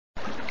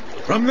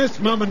From this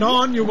moment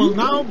on, you will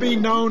now be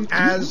known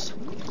as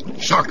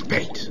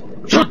Sharkbait.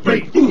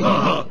 Sharkbait,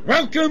 ooh-ha-ha!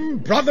 Welcome,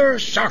 brother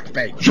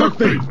Sharkbait.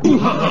 Sharkbait,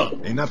 ooh-ha-ha!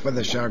 Enough with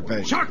the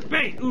Sharkbait.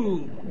 Sharkbait,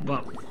 ooh!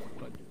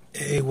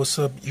 Hey, what's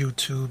up,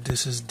 YouTube?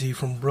 This is D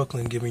from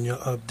Brooklyn giving you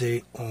an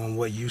update on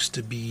what used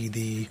to be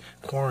the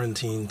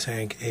quarantine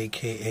tank,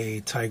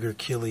 aka Tiger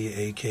Killy,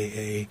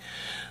 aka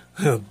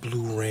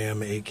Blue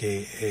Ram,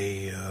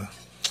 aka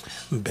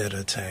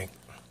Beta Tank.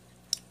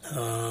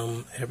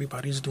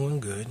 Everybody's doing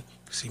good.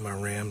 See, my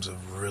Rams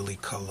have really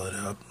colored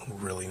up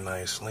really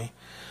nicely.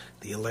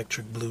 The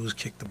electric blues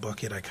kicked the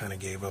bucket. I kind of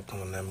gave up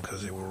on them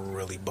because they were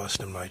really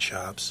busting my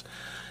chops.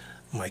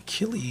 My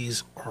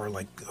Killies are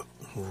like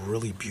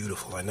really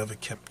beautiful. I never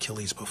kept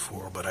Killies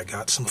before, but I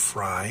got some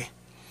fry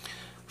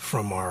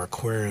from our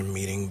aquarium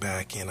meeting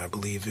back in, I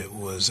believe it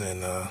was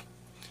in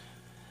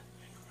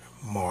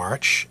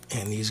March,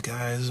 and these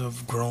guys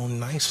have grown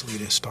nicely.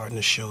 They're starting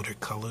to show their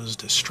colors.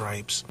 The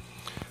stripes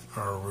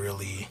are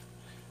really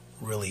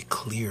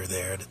clear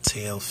there. The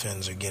tail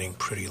fins are getting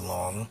pretty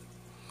long,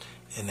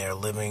 and they're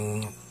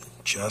living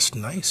just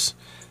nice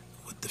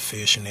with the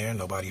fish in there.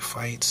 Nobody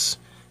fights.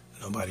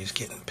 Nobody's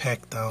getting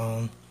pecked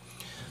on.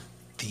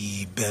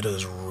 The betta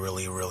is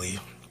really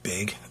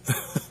big.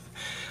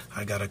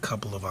 I got a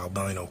couple of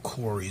albino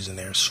cories in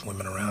there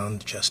swimming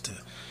around just to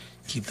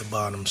keep the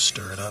bottom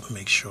stirred up,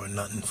 make sure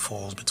nothing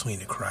falls between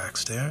the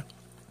cracks there.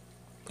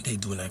 They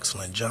do an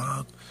excellent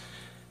job.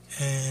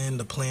 And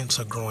the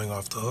plants are growing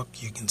off the hook.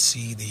 You can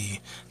see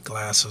the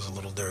glass is a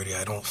little dirty.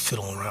 I don't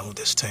fiddle around with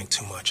this tank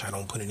too much. I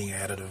don't put any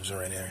additives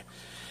or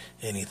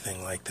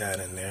anything like that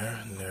in there.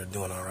 And they're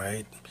doing all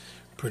right.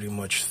 Pretty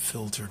much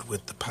filtered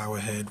with the power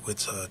head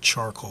with a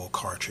charcoal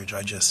cartridge.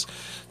 I just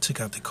took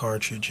out the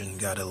cartridge and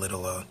got a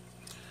little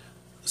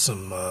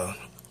some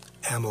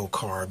ammo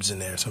carbs in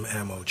there, some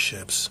ammo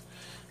chips,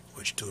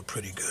 which do a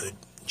pretty good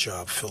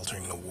job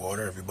filtering the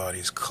water.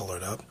 Everybody's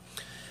colored up.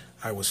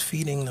 I was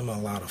feeding them a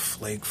lot of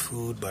flake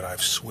food, but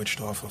I've switched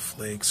off of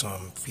flake, so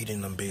I'm feeding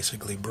them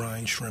basically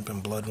brine shrimp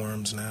and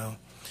bloodworms now,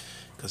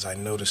 because I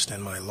noticed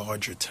in my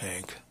larger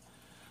tank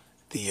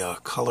the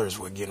colors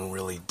were getting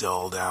really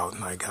dulled out,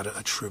 and I got to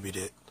attribute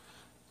it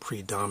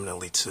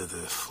predominantly to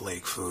the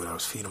flake food. I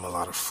was feeding them a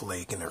lot of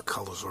flake, and their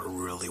colors were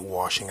really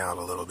washing out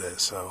a little bit,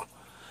 so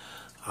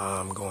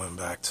I'm going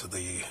back to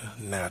the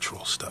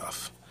natural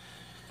stuff.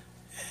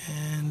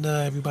 And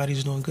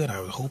everybody's doing good.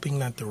 I was hoping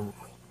that the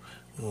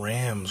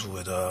Rams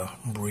would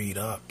breed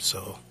up,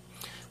 so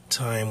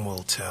time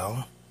will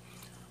tell.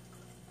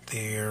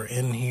 They're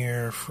in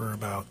here for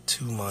about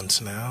 2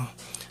 months now.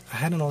 I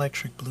had an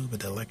electric blue, but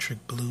the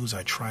electric blues,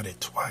 I tried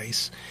it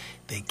twice.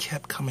 They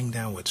kept coming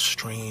down with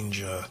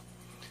strange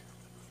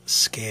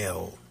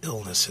scale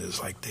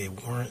illnesses, like they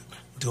weren't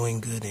doing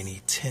good, and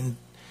he tended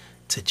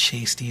to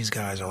chase these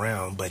guys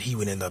around, but he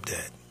would end up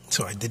dead.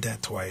 So I did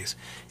that twice.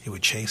 He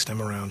would chase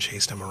them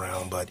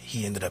around, but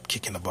he ended up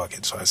kicking the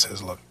bucket. So I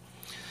says, look,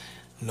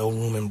 no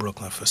room in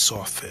Brooklyn for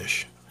soft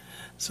fish.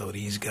 So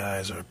these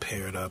guys are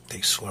paired up.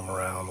 They swim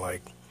around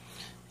like,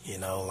 you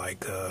know,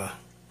 like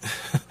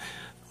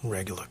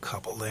regular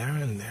couple there,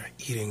 and they're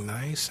eating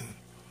nice and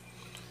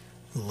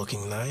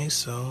looking nice,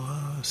 so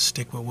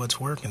stick with what's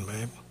working,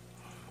 babe.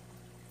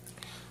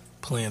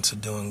 Plants are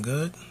doing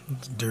good.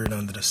 Dirt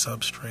under the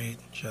substrate,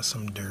 just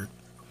some dirt,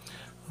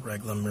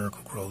 regular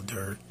Miracle-Gro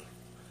dirt,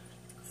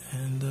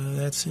 and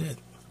that's it.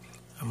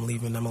 I'm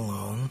leaving them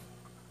alone,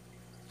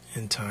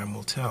 and time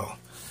will tell.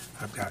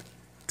 I've got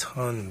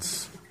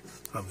tons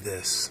of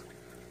this,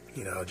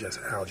 you know, just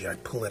algae. I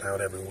pull it out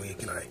every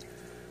week, and I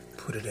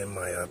put it in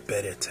my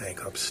bedded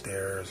tank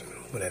upstairs, and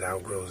when it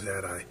outgrows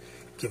that, I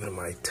give it to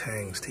my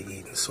tangs to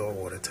eat in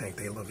saltwater tank.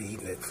 They love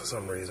eating it for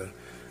some reason.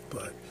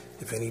 But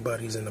if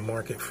anybody's in the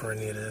market for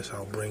any of this,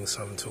 I'll bring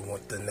some to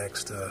the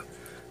next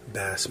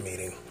bass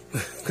meeting,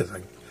 because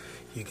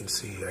you can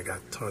see I got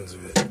tons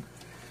of it,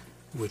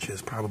 which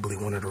is probably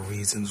one of the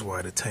reasons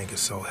why the tank is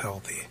so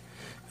healthy,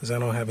 because I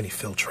don't have any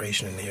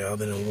filtration in here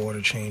other than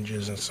water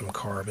changes and some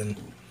carbon.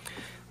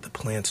 The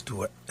plants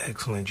do an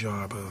excellent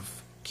job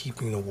of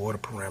keeping the water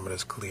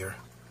parameters clear.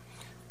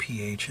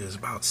 pH is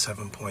about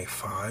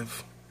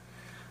 7.5,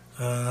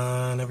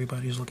 and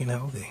everybody's looking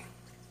healthy.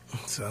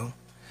 So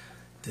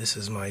this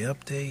is my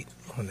update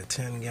on the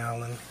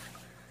 10-gallon.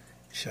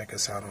 Check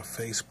us out on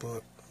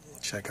Facebook.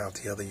 Check out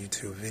the other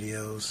YouTube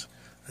videos.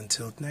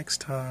 Until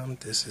next time,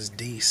 this is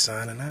D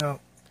signing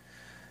out.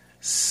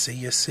 See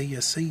ya, see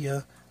ya, see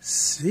ya,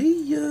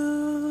 see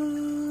ya.